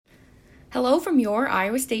Hello from your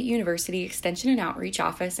Iowa State University Extension and Outreach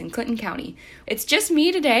Office in Clinton County. It's just me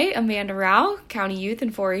today, Amanda Rao, County Youth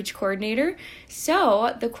and 4-H Coordinator.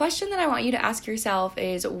 So the question that I want you to ask yourself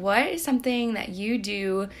is, what is something that you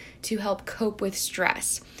do to help cope with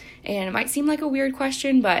stress? And it might seem like a weird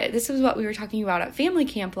question, but this is what we were talking about at family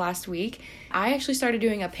camp last week. I actually started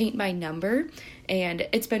doing a paint by number, and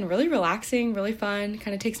it's been really relaxing, really fun,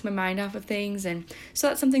 kind of takes my mind off of things. And so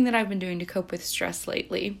that's something that I've been doing to cope with stress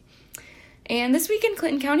lately. And this week in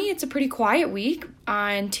Clinton County, it's a pretty quiet week.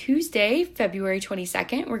 On Tuesday, February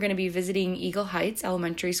 22nd, we're going to be visiting Eagle Heights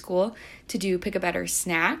Elementary School to do Pick a Better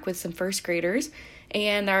Snack with some first graders.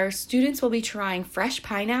 And our students will be trying fresh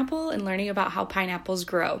pineapple and learning about how pineapples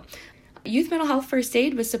grow. Youth Mental Health First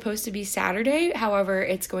Aid was supposed to be Saturday. However,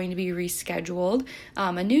 it's going to be rescheduled.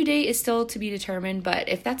 A new date is still to be determined, but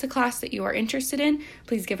if that's a class that you are interested in,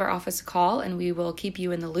 please give our office a call and we will keep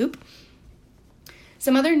you in the loop.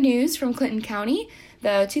 Some other news from Clinton County: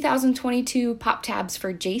 the 2022 Pop Tabs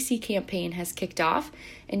for JC campaign has kicked off,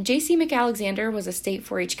 and JC McAlexander was a state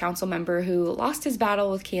 4-H council member who lost his battle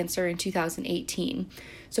with cancer in 2018.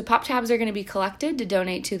 So Pop Tabs are going to be collected to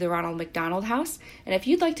donate to the Ronald McDonald House, and if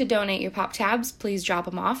you'd like to donate your Pop Tabs, please drop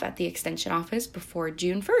them off at the Extension office before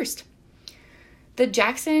June 1st. The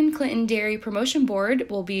Jackson Clinton Dairy Promotion Board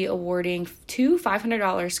will be awarding 2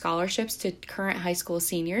 $500 scholarships to current high school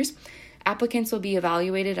seniors. Applicants will be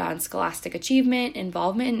evaluated on scholastic achievement,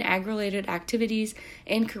 involvement in ag-related activities,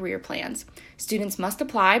 and career plans. Students must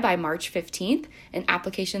apply by March 15th, and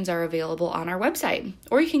applications are available on our website.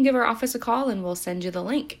 Or you can give our office a call and we'll send you the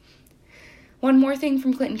link. One more thing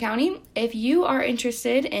from Clinton County: if you are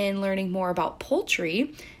interested in learning more about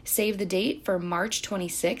poultry, save the date for March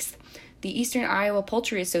 26th. The Eastern Iowa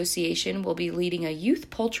Poultry Association will be leading a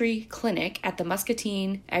youth poultry clinic at the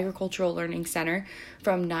Muscatine Agricultural Learning Center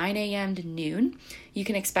from 9 a.m. to noon. You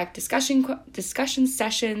can expect discussion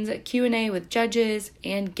sessions, Q&A with judges,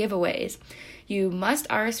 and giveaways. You must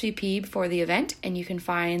RSVP before the event, and you can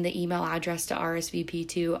find the email address to RSVP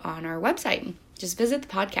to on our website. Just visit the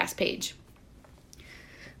podcast page.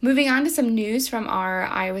 Moving on to some news from our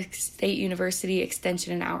Iowa State University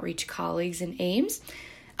Extension and Outreach colleagues in Ames.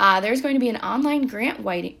 There's going to be an online grant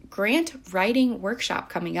writing workshop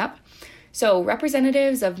coming up. So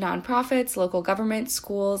representatives of nonprofits, local government,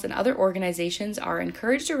 schools, and other organizations are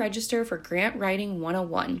encouraged to register for Grant Writing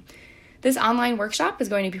 101. This online workshop is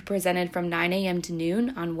going to be presented from 9 a.m. to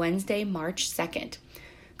noon on Wednesday, March 2nd.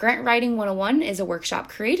 Grant Writing 101 is a workshop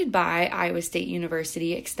created by Iowa State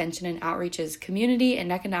University Extension and Outreach's Community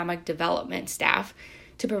and Economic Development staff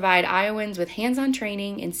to provide Iowans with hands-on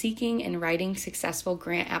training in seeking and writing successful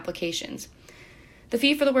grant applications. The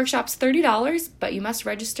fee for the workshop is $30, but you must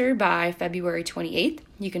register by February 28th.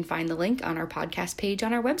 You can find the link on our podcast page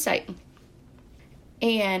on our website.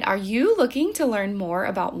 And are you looking to learn more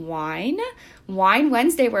about wine? Wine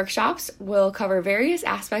Wednesday workshops will cover various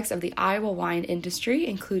aspects of the Iowa wine industry,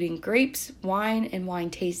 including grapes, wine, and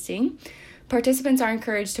wine tasting. Participants are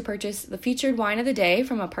encouraged to purchase the featured wine of the day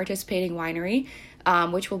from a participating winery,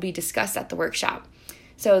 which will be discussed at the workshop.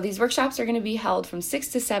 So these workshops are going to be held from 6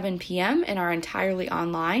 to 7 p.m. and are entirely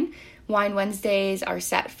online. Wine Wednesdays are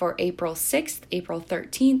set for April 6th, April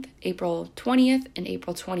 13th, April 20th, and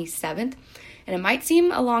April 27th. And it might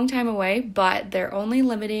seem a long time away, but they're only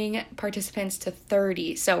limiting participants to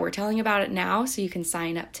 30. So we're telling you about it now so you can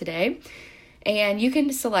sign up today. And you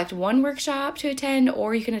can select one workshop to attend,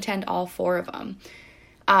 or you can attend all 4 of them.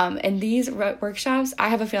 And these workshops, I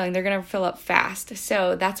have a feeling they're going to fill up fast.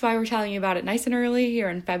 So that's why we're telling you about it nice and early here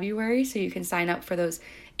in February, so you can sign up for those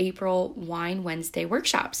April Wine Wednesday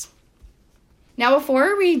workshops. Now,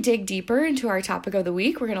 before we dig deeper into our topic of the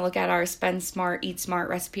week, we're going to look at our Spend Smart, Eat Smart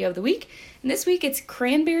recipe of the week. And this week, it's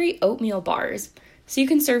cranberry oatmeal bars. So you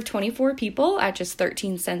can serve 24 people at just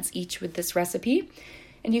 13 cents each with this recipe.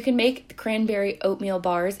 And you can make the cranberry oatmeal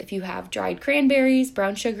bars if you have dried cranberries,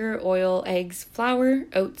 brown sugar, oil, eggs, flour,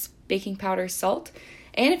 oats, baking powder, salt.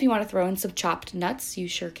 And if you want to throw in some chopped nuts, you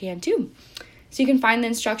sure can too. So you can find the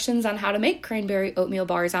instructions on how to make cranberry oatmeal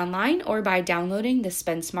bars online or by downloading the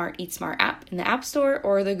Spend Smart, Eat Smart app in the App Store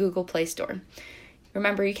or the Google Play Store.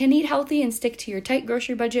 Remember, you can eat healthy and stick to your tight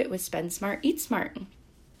grocery budget with Spend Smart, Eat Smart.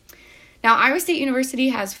 Now, Iowa State University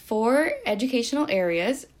has 4 educational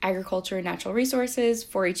areas: agriculture and natural resources,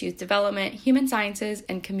 4-H youth development, human sciences,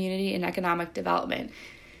 and community and economic development.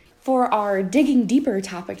 For our digging deeper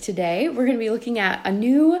topic today, we're going to be looking at a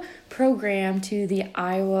new program to the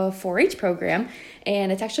Iowa 4-H program,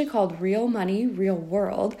 and it's actually called Real Money, Real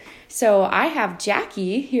World. So I have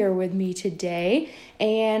Jackie here with me today,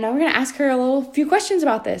 and we're going to ask her a few questions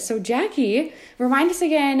about this. So Jackie, remind us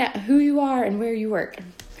again who you are and where you work.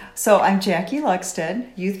 So I'm Jackie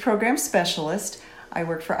Luckstead, Youth Program Specialist. I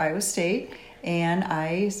work for Iowa State, and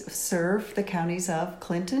I serve the counties of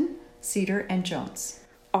Clinton, Cedar, and Jones.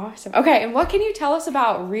 Awesome. Okay, and what can you tell us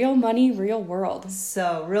about Real Money, Real World?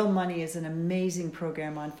 So Real Money is an amazing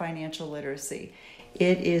program on financial literacy.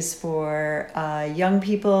 It is for young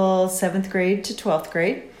people 7th grade to 12th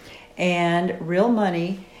grade, and Real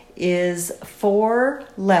Money is 4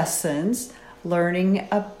 lessons learning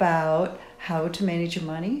about how to manage your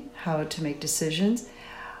money, how to make decisions,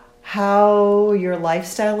 how your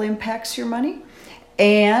lifestyle impacts your money,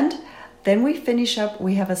 and then we finish up,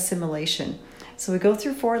 we have a simulation. So we go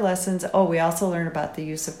through 4 lessons. Oh, we also learn about the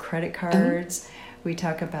use of credit cards. We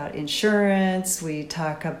talk about insurance. We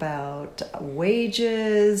talk about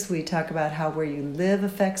wages. We talk about how where you live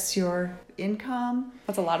affects your income.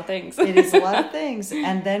 That's a lot of things. It is a lot of things.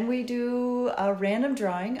 And then we do a random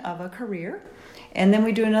drawing of a career. And then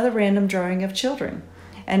we do another random drawing of children.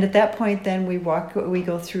 And at that point, then we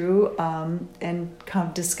go through and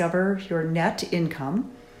discover your net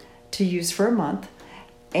income to use for a month.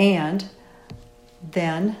 And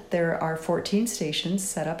then there are 14 stations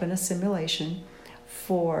set up in a simulation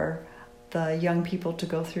for the young people to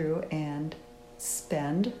go through and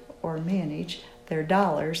spend or manage their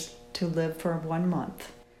dollars to live for 1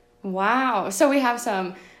 month. Wow. So we have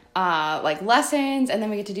some lessons, and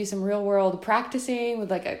then we get to do some real world practicing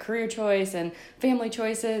with like a career choice and family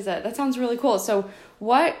choices. That sounds really cool. So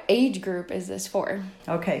what age group is this for?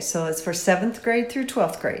 Okay, so it's for 7th grade through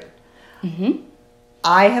 12th grade. Mm-hmm.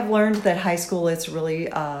 I have learned that high school is really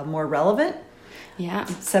more relevant. Yeah.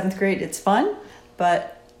 7th grade, it's fun,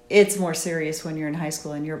 but it's more serious when you're in high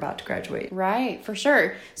school and you're about to graduate. Right, for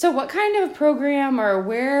sure. So what kind of program or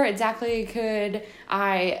where exactly could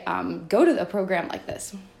I go to a program like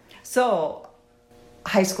this? So,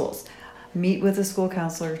 high schools. Meet with a school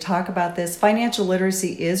counselor, talk about this. Financial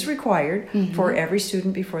literacy is required for every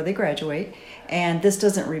student before they graduate. And this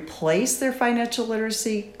doesn't replace their financial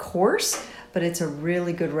literacy course, but it's a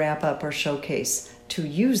really good wrap-up or showcase to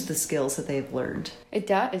use the skills that they've learned. It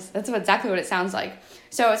does. That's exactly what it sounds like.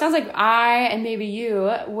 So it sounds like I and maybe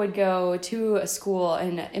you would go to a school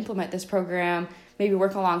and implement this program, maybe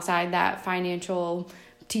work alongside that financial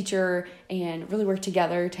teacher and really work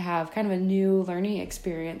together to have kind of a new learning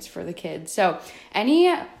experience for the kids. So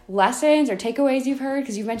any lessons or takeaways you've heard?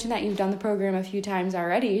 Because you've mentioned that you've done the program a few times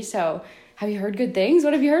already. So have you heard good things?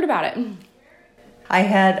 What have you heard about it? I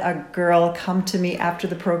had a girl come to me after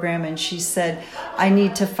the program and she said, I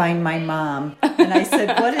need to find my mom. And I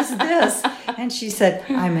said, what is this? And she said,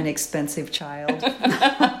 I'm an expensive child.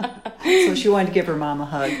 So she wanted to give her mom a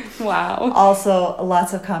hug. Wow. Also,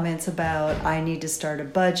 lots of comments about, I need to start a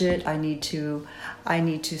budget. I need to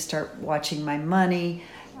start watching my money.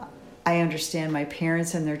 I understand my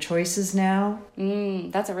parents and their choices now.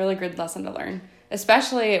 That's a really good lesson to learn,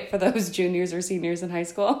 especially for those juniors or seniors in high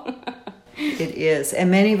school. It is. And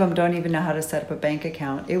many of them don't even know how to set up a bank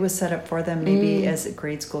account. It was set up for them maybe as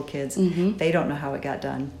grade school kids. They don't know how it got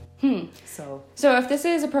done. So if this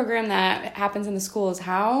is a program that happens in the schools,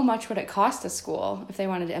 how much would it cost a school if they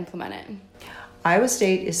wanted to implement it? Iowa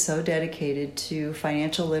State is so dedicated to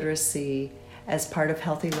financial literacy as part of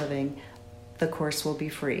healthy living, the course will be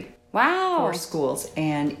free. Wow. For schools.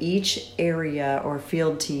 And each area or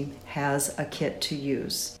field team has a kit to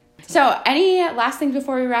use. So any last things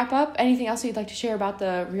before we wrap up? Anything else you'd like to share about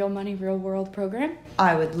the Real Money, Real World program?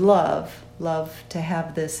 I would love to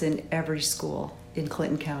have this in every school in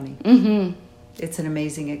Clinton County. It's an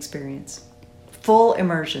amazing experience. Full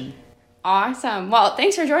immersion. Awesome. Well,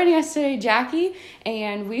 thanks for joining us today, Jackie,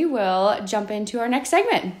 and we will jump into our next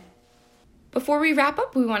segment. Before we wrap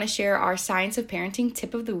up, we want to share our Science of Parenting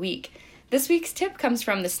tip of the week. This week's tip comes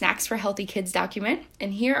from the Snacks for Healthy Kids document,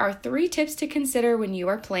 and here are 3 tips to consider when you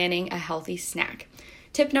are planning a healthy snack.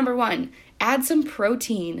 Tip number 1, add some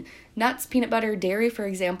protein. Nuts, peanut butter, dairy, for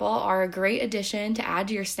example, are a great addition to add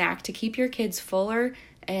to your snack to keep your kids fuller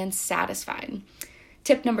and satisfied.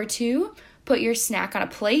 Tip number 2, put your snack on a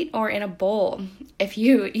plate or in a bowl. If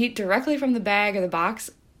you eat directly from the bag or the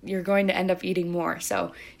box, you're going to end up eating more.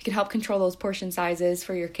 So you can help control those portion sizes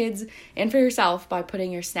for your kids and for yourself by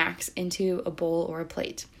putting your snacks into a bowl or a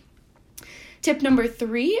plate. Tip number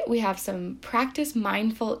 3, we have some practice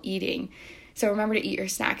mindful eating. So remember to eat your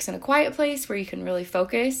snacks in a quiet place where you can really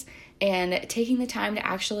focus and taking the time to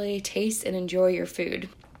actually taste and enjoy your food.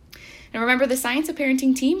 And remember, the Science of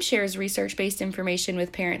Parenting team shares research-based information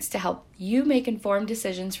with parents to help you make informed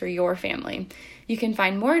decisions for your family. You can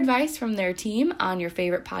find more advice from their team on your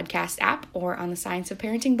favorite podcast app or on the Science of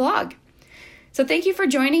Parenting blog. So thank you for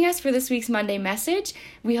joining us for this week's Monday message.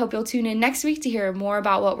 We hope you'll tune in next week to hear more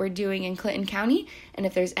about what we're doing in Clinton County. And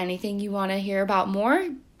if there's anything you want to hear about more,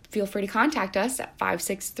 feel free to contact us at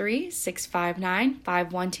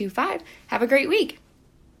 563-659-5125. Have a great week.